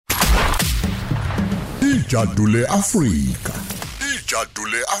Ijadu Le Africa. Ijadu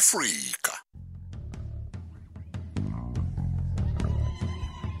Le Africa.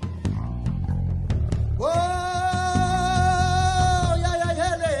 Oh, ya ya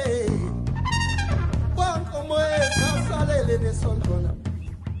hele. Kwankomo esasalele nesondona.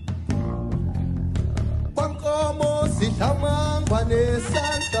 Kwankomo sidlamangwa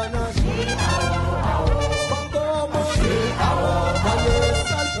nesandana. Kwankomo sidlamangwa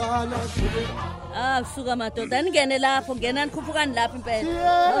nesandana. Suka madoda ningene lapho ngena nikhuphukani lapha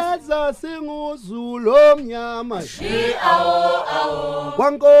impela. Siyeza singuzulu omnyama.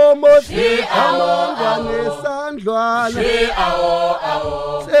 Kwankomo sidlamangwa nesandlwana.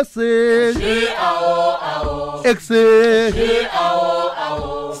 Sese. Exe.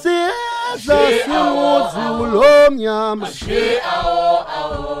 Siyeza singuzulu omnyama.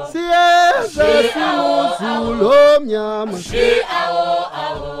 Siyeza singuzulu omnyama.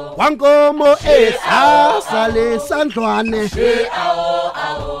 Kwankomo esasale sandlwane.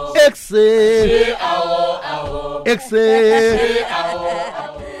 Exe.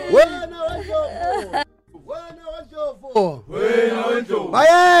 Wena wendlovu.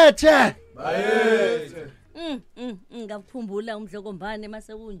 Bayethe. Ngakukhumbula umdlokombane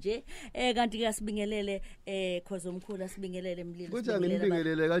mase kunje kanti ke asibingelele Khoza omkhulu asibingelele emlilo. Kuthi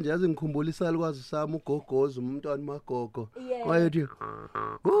angibingelele kanje yazi ngikhumbula isalukwazi sami ugogoza umntwana magogo. Wayethi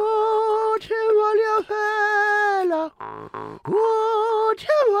uthengo liyafela.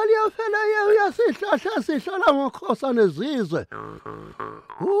 Uthengo liyafela yasihlahla sihlala ngokhosa nezizwe.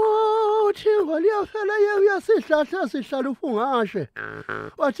 Uthengo liyafela yasihlahla sihlala ufungashe.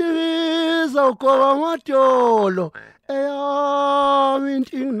 Wathi biza ugoba amadolo eyami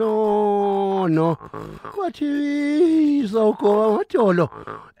intinono. Wathi biza ugoba amadolo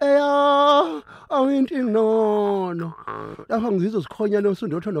eyami intinono. Lapha ngizizwe sikhonyana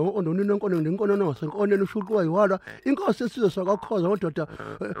usundo othanda ondonini nenkono nenkono ngasenkoneni ushuqwa yiwala inkosi esizwe sakakhoza ngododa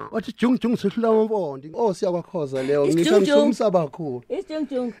wathi jungjung sehlula amampondo inkosi yakakhoza leyo ngisho ngishumsa bakhulu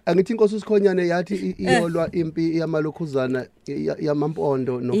Isijungjung angithi inkosi sikhonyane yathi iyolwa impi yamalokhuzana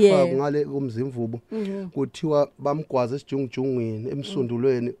yamampondo nofaka ngale kumzimvubu kuthiwa bamgwaza esijungjungwini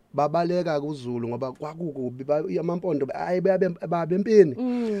emsundulweni babaleka kuZulu ngoba kwakukubi yamampondo ayebempini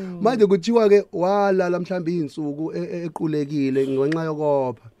manje kuthiwa ke walala mhlawumbe izinsuku equlekile ngenxa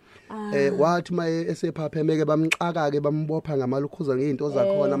yokopha wathi maye esephaphemeke bamxaka ke bambopha ngamalukhuza ngeinto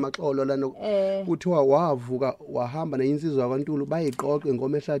zakhona amaxolo lana kuthiwa wavuka wahamba neyinsizwa yaKwaNtulu bayiqoqe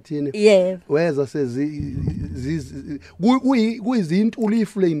ingoma ehlathini weza sezi kuyizintuli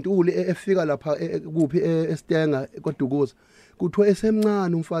ifule intuli efika lapha kuphi eStenga koDukuza kuthiwa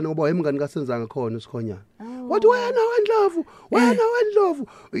esemncane umfana ngoba wayemngani kaSenzanga khona usikhonyana wathi wena wendlovu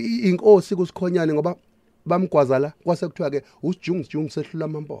inkosi kusikhonyane ngoba bamgwaza la kwase kuthiwa ke usijungjung sehlula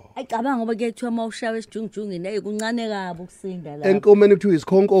amampondo ayicabanga ngoba kuyethiwa mawushawe esijungjungini kuncane kabi ukusinda la enkomeni kuthiwa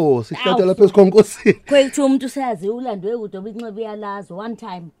isikhonkosi sihlotha lapha esikhonkosini kwethu umuntu useyazi ulandwe kudoba inxebe yalazo one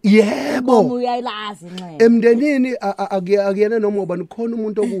time yebo uyayilazi inxebe emndenini akuyena noma ngoba khona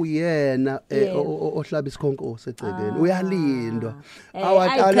umuntu okuyena ohlaba isikhonkosi egcekeni uyalindwa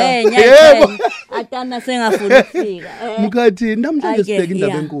awatala yebo atana sengafuna ukufika mkhathi namhlanje sibheka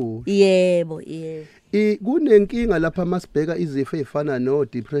indaba enkulu yebo kunenkinga lapha masibheka izifo ezifana no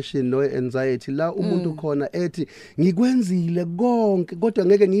depression no anxiety la umuntu khona ethi ngikwenzile konke kodwa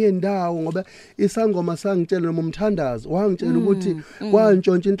ngeke ngiye ndawo ngoba isangoma sangitshela noma umthandazo wangitshela ukuthi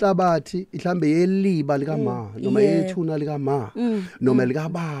kwantshontsha inhlabathi mhlambe yeliba likama noma yethuna likama noma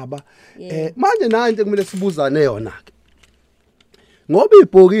likababa manje nanje kumele sibuzane yona ke ngoba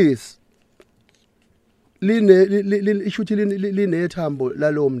ibhokisi ishuthi linethambo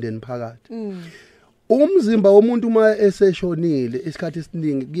lalo mndeni phakathi umzimba womuntu uma eseshonile isikhathi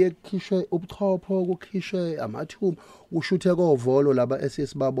esiningi kuyekhishwe ubuchopho kukhishwe amathumbu ushuthe kovolo laba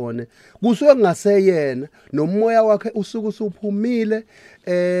esisibabone kusuke kungaseyena nomoya wakhe usuku usuphumile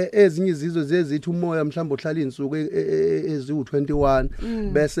ezinye izizwe zezithi umoya mhlawumbe uhlala izinsuku eziwu21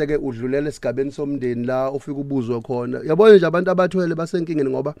 bese ke udlulela esigabeni somndeni la ufika ubuzwe khona yabona nje abantu abathwele basenkingeni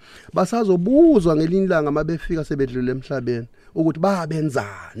ngoba basazobuzwa ngelinye ilanga mabefika sebedlule emhlabeni ukuthi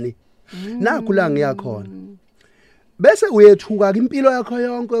babenzani nakho la ngiyakhona bese uyethuka impilo yakho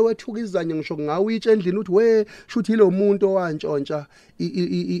yonke wethuka izanye ngisho ngawe itshe endlini uthi we shuthi lo muntu owantshontsha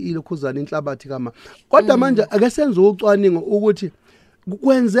ilokhuzana inhlabathi kama kodwa manje ake senze ucwaningo ukuthi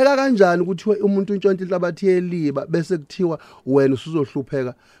kwenzeka kanjani ukuthi umuntu untshontsha inhlabathi yeliba bese kuthiwa wena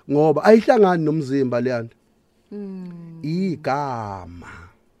usuzohlupheka ngoba ayihlangani nomzimba leyana igama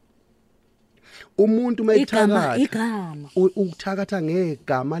umuntu mayithakatha igama ukuthakatha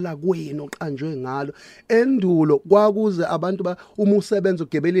ngegama la kwenu oqanjwe ngalo endulo kwakuze abantu uma usebenza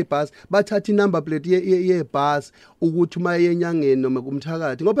ugebela ibhasi bathatha inumber plate yebhasi ukuthi maye enyangeni noma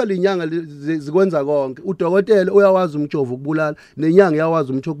kumthakathi ngoba linyanga zikwenza konke udokotela uyawazi umjovo ukubulala nenyanga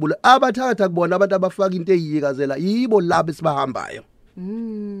iyawazi umjovo ukubulala abathakatha kubona abantu abafaka into eyikazela yibo labo esibahambayo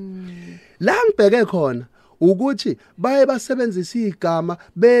la ngibheke khona ukuthi baye basebenzisa igama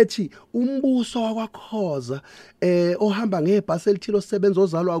bethi umbuso wakwaKhoza ohamba ngebhasi elithilo osebenza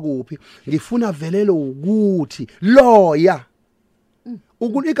ozalwa kuphi ngifuna velelo ukuthi loya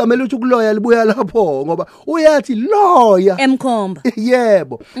igama elithi ukuloya libuya lapho ngoba uyathi loya emkhomba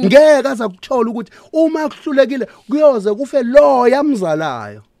yebo ngeke aza kuthola ukuthi uma kuhlulekile kuyoze kufe loya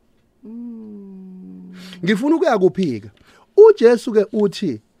mzalayo ngifuna ukuya kuphika uJesu ke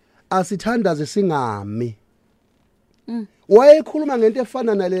uthi asithandaze singami wayekhuluma ngento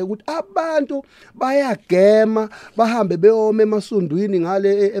efana nale ukuthi abantu bayagema bahambe beyome emasundwini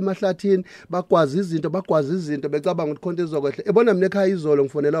ngale emahlathini bagwaza izinto becabanga ukuthi konke izokwehle ebona mina ekhaya izolo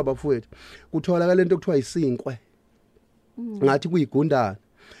ngifonela abafowethu kutholakala lento okuthiwa isinkwe ngathi kuyigundana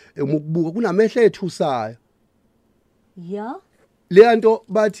ukubuka kunamehlo ethusayo le nto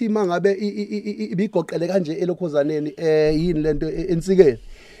bathi mangabe ibigoqele kanje elokhozaneni yini lento ensikeni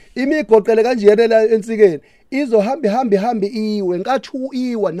imigoqele kanje yena ensikeni izohambe iwe nkathi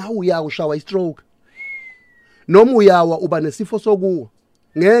uiwa nawe uyawa ushawa istroke noma uyawa uba nesifo sokuwa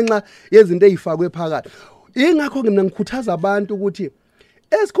ngenxa yezinto ezifakwe phakathi ingakho mina ngikhuthaza abantu ukuthi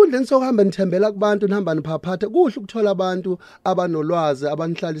esikhundleni sokuhamba nithembela kubantu nihamba niphaphatha kuhle ukuthola abantu abanolwazi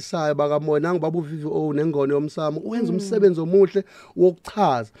abanihlalisayo bakamoya nangibabu VVO nengono yomsamo uyenza umsebenzi omuhle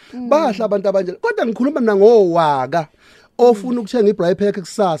wokuchaza bahla abantu abanje kodwa ngikhuluma mina ngowaka ofuna ukuthenga ibrayi pack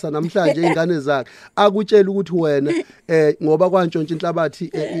kusasa namhlanje izingane zakhe akutshela ukuthi wena ngoba kwantshontshe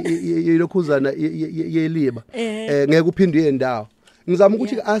inhlabathi yelokhuzana yeliba ngeke uphinde uyendawo ngizama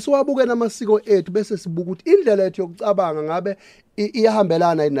ukuthi asiwabuke namasiko ethu bese sibuka ukuthi indlela yethu yokucabanga ngabe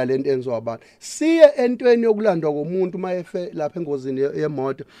iyahambelana nalento enziwa abantu siye entweni yokulandwa komuntu mayefe lapha engozini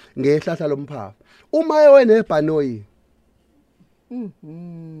yemoto ngehlahla lomphafa uma yewena ebhanoyi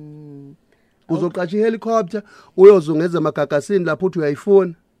uzoqasha ihelicopter uyozungeza emagagasini lapho uthi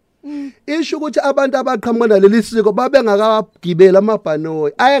uyayifuna isho ukuthi abantu abaqhamuka naleli siko babengakagibela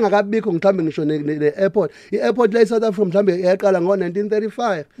amabhanoyi ayengakabikho mhlambe ngisho ne-airport i-airport la eSouth Africa mhlambe yaqala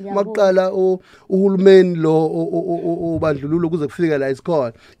ngo1935 maqala uhulumeni lo ubandlululo kuze kufike la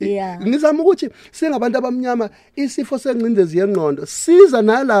isikhona ngizama ukuthi singabantu abamnyama isifo sengcindezi yengqondo siza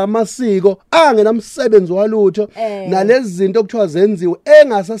nala amasiko angenamsebenzi walutho nalezi zinto okuthiwa zenziwe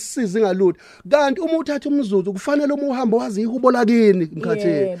engasasizi ngalutho kanti uma uthatha umzuzu kufanele uma uhamba wazi ihubo lakini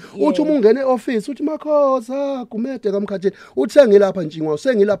mkhathini uthi uma ungene e-office uthi Makhoza kumede kamkhathini uthi sengilapha ntshingwa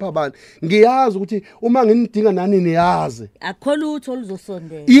sengilapha abantu ngiyazi ukuthi uma nginidinga nani niyazi akho lutho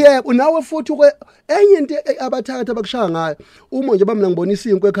oluzosondela yebo nawe futhi enye into abathakatha bakushaya ngayo uma nje bamna ngibona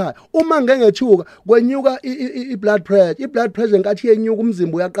isinkwe ekhaya uma ngengethuka kwenyuka i-blood pressure nkathi yenyuka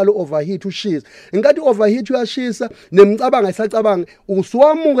umzimba uyaqala overheat ushisa nkathi overheat uyashisa nemicabanga isacabanga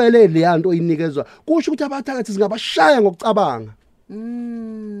usuwamukele le yanto oyinikezwa kusho ukuthi abathakathi singabashaya ngokucabanga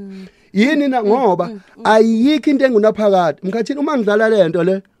yini na ngoba ayikho into engunaphakade mkhathini uma ngidlala lento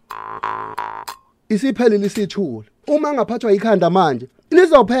le isiphelile isithula uma ngaphathwa ikhanda manje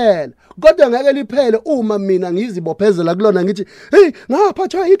lizophela kodwa ngeke liphele uma mina ngizibophezela kulona ngithi hey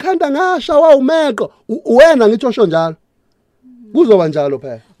ngaphathwa ikhanda ngashawa umeqo wena ngithosho njalo kuzoba njalo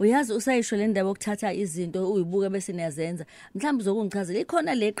phela uyazi usayisho le ndaba okuthatha izinto uyibuke bese niyazenza mhlawumbe uzokungichazela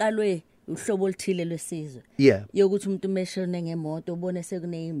ikhona leqalwe uhlobo oluthile lwesizwe yokuthi umuntu umeshone ngemoto ubone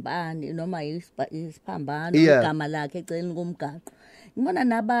sekunezimbani noma isiphambano igama lakhe eceleni komgaqo ngibona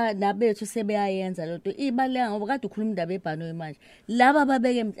nabethu sebeyayenza lo nto ibaleka ngoba kade ukhuluma indaba ebhanoyi manje laba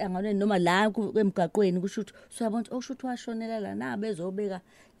babeke emhlanganweni noma la emgaqweni kusho ukuthi siyabona okusho ukuthi washonela la nabe ezobeka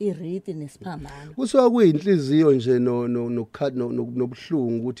iridi nesiphambano kusuka kuyinhliziyo nje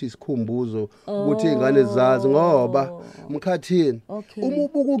nobuhlungu ukuthi isikhumbuzo ukuthi izingane zazi ngoba mkhathini uma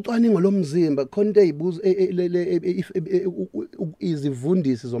ubuka ucwaningo lomzimba khona into ezibuzo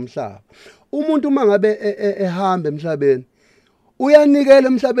izivundisi zomhlaba umuntu uma ngabe ehamba emhlabeni uyanikela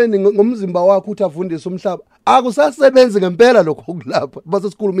emhlabeni ngomzimba wakhe ukuthi avundise umhlaba akusasebenzi ngempela lokho kulapha base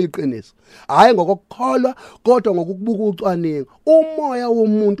sikhuluma iqiniso hayi ngokukholwa kodwa ngokubuka ucwaningo umoya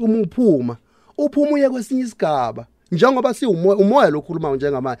womuntu uma uphuma uye kwesinye isigaba njengoba umoya lokhuluma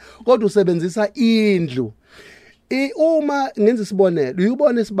njengamanje kodwa usebenzisa indlu uma ngenza isibonelo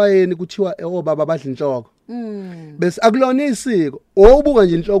uyibona esibayeni kuthiwa obaba badla inhloko bese akulona isiko obuka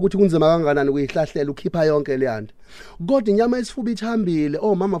nje inhloko ukuthi kunzima kangakanani ukuyihlahlela ukhipha yonke leyanda kodwa inyama esifuba ithambile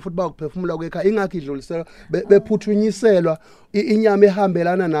omama futhi bakuphefumula kwekhaya ingakho idluliselwa bephuthunyiswa inyama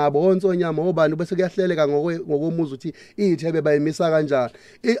ehambelana nabo onsonyama obani bese kuyahleleka ngokomuzi ukuthi ithebe bayimisa kanjani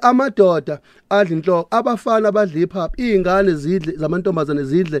amadoda adla inhloko abafana abadla iphapha izingane zidle zamantombazane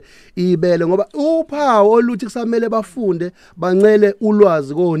zidle ibele ngoba uphawu oluthi kusamele bafunde bancele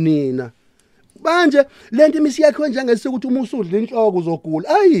ulwazi konina manje lento imisi yakho njengesikuthi ukuthi uma usudla inhloko uzogula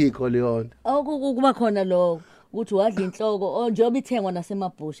ayikho leyo nto kuba khona lokho ukuthi wadla inhloko njengoba ithengwa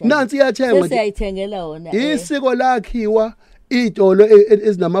nasemabhusha nansi iyathengwa sesiyayithengela wona isiko lakhiwa itolo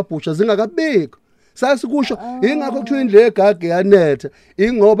ezinamabhusha zingakabikho sasikusho ingakho kuthiwa indle egage yanetha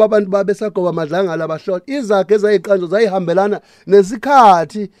ingoba abantu babesagoba madlangala abahlola izakhe ezayiqanjwa zayihambelana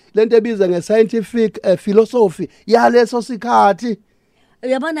nesikhathi lento ebiza nge-scientific philosophy yaleso sikhathi.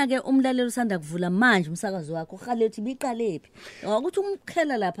 Uyabona ke umlaleli usanda kuvula manje umsakazo wakho ukhale uthi biqalephi ngokuthi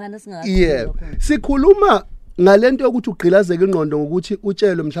umkhela lapha yebo sikhuluma ngalento yokuthi ugqilazeke ingqondo ngokuthi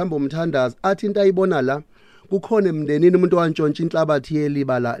utshele mhlawumbe umthandazi athi into ayibona la kukhona emndenini umuntu wantshontsha inhlabathi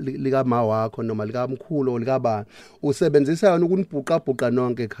yeliba lika ma wakho noma lika mkhulu likabani usebenzisa yona ukunibhuqa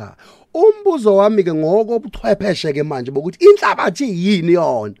nonke ekhaya. Umbuzo wami ke ngokobuchwepheshe ke manje bokuthi inhlabathi yini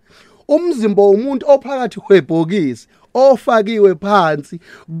yona umzimba womuntu ophakathi kwebhokisi ofakiwe phansi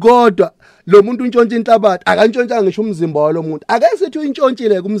kodwa lo muntu untshontsha inhlabathi akantshontsha ngisho umzimba walomuntu akesithi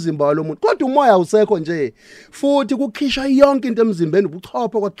uyintshontshile kumzimba walomuntu kodwa umoya usekho nje futhi kukhishwa yonke into emzimbeni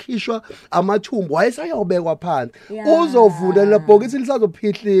ubuchopho kwakhishwa amathumbu wayesayobekwa phansi uzovunda lebhokisi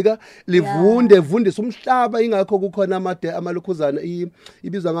lisazophihlika livundise umhlaba ingakho kukhona amalokhuzana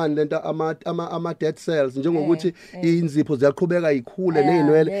ibizwa ngani lento ama dead cells njengokuthi inzipho ziyaqhubeka ikhule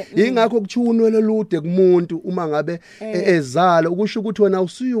nezinwele ingakho kuthi unwele lude kumuntu uma ngabe ezala ukusho ukuthi wena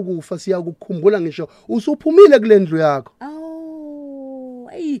usuyukufa siyakukhumbula ngisho usuphumile kule ndlu yakho.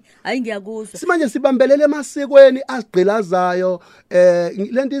 Hayi ngiyakuzwa. Simanje sibambelele emasikweni asigqilazayo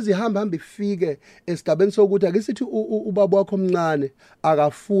lento izihamba ifike esigabeni sokuthi akisithi ubaba wakho omncane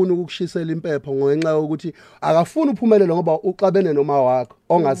akafuni ukukushisela impepho ngenxa yokuthi akafuni uphumelele ngoba uxabene noma wakho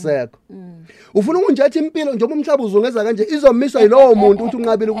ongasekho. Ufuna ukunjatha impilo njengoba umhlaba uzungeza kanje izomiswa yilowo muntu uthi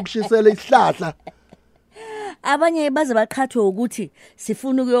unqabile ukukushisela isihlahla. Abanye baze baqhathwe ukuthi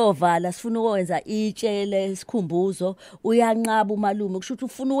sifuna ukuyovala sifuna ukwenza itshele isikhumbuzo uyanqaba umalume kusho ukuthi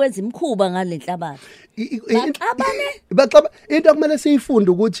ufuna ukwenza imkhuba ngale nhlabathi. Baxaba into kumele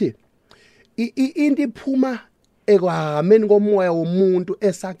siyifunde ukuthi into iphuma ekwahameni komoya womuntu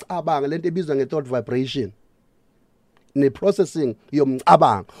esacabanga lento ebizwa nge-thought vibration ne-processing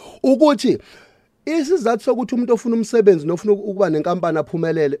yomcabango ukuthi isizathu sokuthi umuntu ofuna umsebenzi nofuna ukuba nenkampani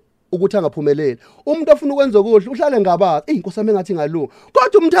aphumelele ukuthi angaphumeleli umuntu ofuna ukwenza okuhle uhlale ngabazi inkosi yami engathi ngalunga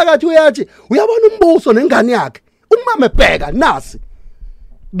kodwa umthakathi uyathi uyabona umbuso nengane yakhe umama ebheka nasi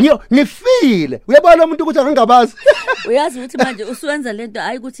ngifile uyabona umuntu ukuthi akangabazi uyazi ukuthi manje usuwenza lento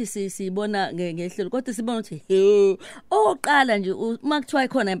hayi ukuthi sibona ngehlelo kodwa sibona ukuthi oqala nje uma kuthiwa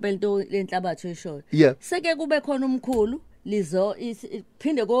ikhona impela into lenhlabathi eshoyo seke kube khona umkhulu lizo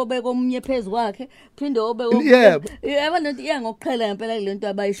phinde kobe komunye phezulu kwakhe phinde obe yabona ukuthi iyangokuqhela ngempela lento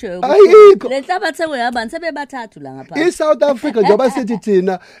abayishoyo lenhlabathi sekuyabani sebebathathu la ngapha iSouth Africa njengoba sithi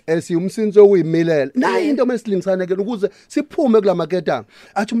thina siyumsinsi okuyimilela nayi into mesilingisana ke ukuze siphume kula maketanga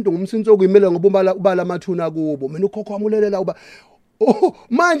athi umuntu ngumsinsi okuyimilela ngoba ubala amathuna kubo mina ukhokho wamulelela uba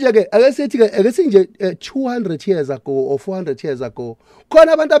manje ke ake nje 200 years ago or 400 years ago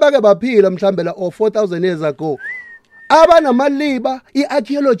khona abantu abake baphila mhlambe la or 4000 years ago abanamaliba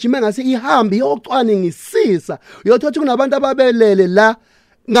iarchaeology mengase ihambi yocwaningisisa uyothothi kunabantu ababelele la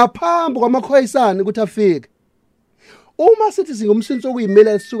ngaphambi kwamakhoyisana ukuthi afike uma sithi singumsinsi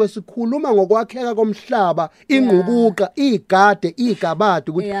okuyimela sisuke sikhuluma ngokwakheka komhlaba ingqukuqa igade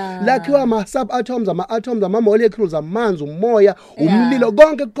igabade ukuthi lakhiwa ama subatoms ama molecules amanzi umoya umlilo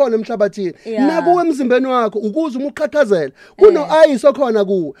konke kukhona emhlabathini nakuwe emzimbeni wakho ukuze umuqhathazela kuno ice okhona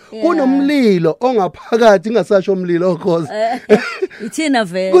kuwe kunomlilo ongaphakathi ingasasho umlilo okhoza ithina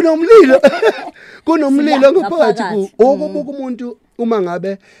vele kunomlilo ngaphakathi okubuka umuntu uma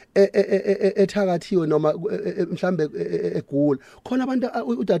ngabe ethakathiwe noma mhlambe egula khona abantu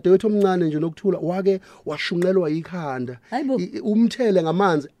udadewethu omncane nje nokuthula wake washunqelwa ikhanda umthele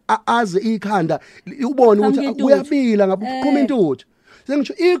ngamanzi aze ikhanda ubone ukuthi uyabila ngabuqhuma intuthu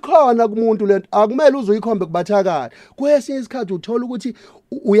sengisho ikhona kumuntu lento akumele uzoyikhombe kubathakala kwesinye isikhathi uthola ukuthi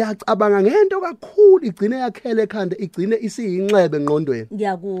uyacabanga ngento kakhulu igcine yakhele ekhanda igcine isiyinxebe engqondweni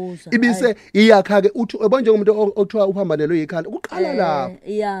ngiyakuzwa ibise iyakha ke uthi yabo njengomuntu othiwa uphambanelwe yikhanda uqala lapho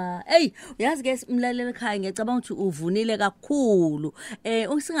hey uyazi ke umlaleli ekhaya ngiyacabanga ukuthi uvunile kakhulu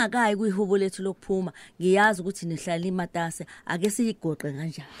usingakayi kuyihubo lethu lokuphuma ngiyazi ukuthi nihlala imatase ake siyigoqe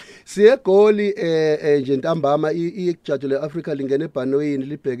kanjani siyegoli nje ntambama Ijadu Le Africa lingene ebhanoyini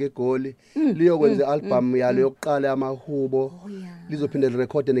libheke egoli liyokwenza album yalo yokuqala yamahubo lizophinda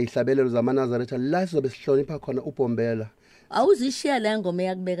record nezihlabelelo zamaNazaretha la sizobe sihlonipha khona uBombela awuzishiya la ngoma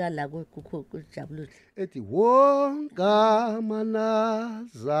yakubeka la kujabulile ethi wonga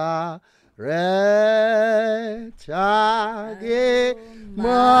manazaretha ke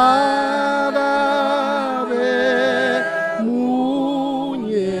magabe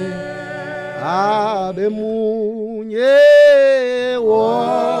munye abe munye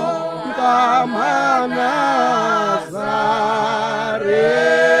wonga manazaretha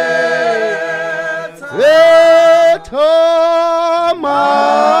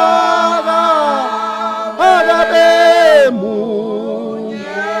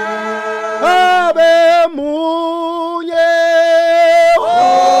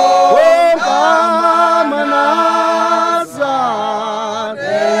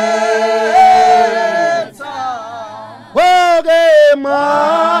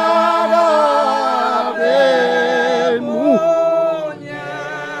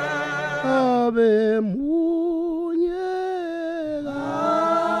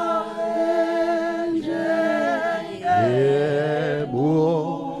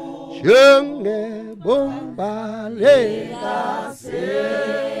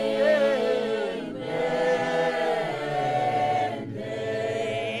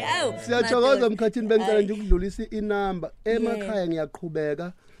Siyathokoza mkhathini bengicela nje ukudlulisa inamba emakhaya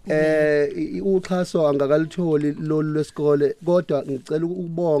ngiyaqhubeka uxhaso angakalitholi lolu lesikole kodwa ngicela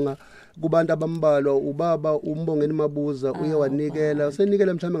ukubonga kubantu abambalwa ubaba umbongeni mabuza uye wanikela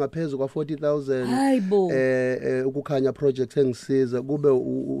usenikele mhlawumbe ngaphezulu kwa 40,000 ukukhanya project engisiza kube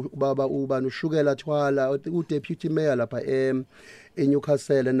ubaba ubani ushukela Thwala uDeputy Mayor lapha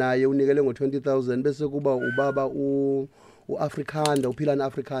eNewcastle naye unikele ngo20,000 bese kuba ubaba uAfrikander uphila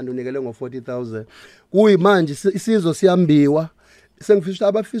naAfrikander unikele ngo40,000 kuyimanje isizwe siyambiwa sengifisa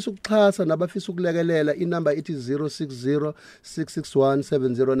abafisa ukuxhasa nabafisa ukulekelela inamba ithi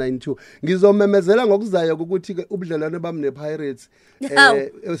 0606617092 ngizomemezela ngokuzayo ukuthi ke ubudlelwane bami nePirates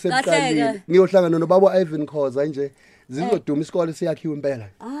eseqalile ngiyohlangana nobaba Ivan Khoza nje zizoduma isikole siyakhiwa impela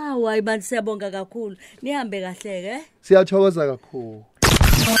hayi bantu siyabonga kakhulu nihambe kahle ke siyathokoza kakhulu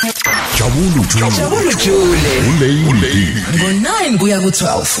Jabulu Jule ngo9 kuya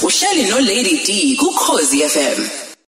ku12 uhleli no Lady D ku Khosi FM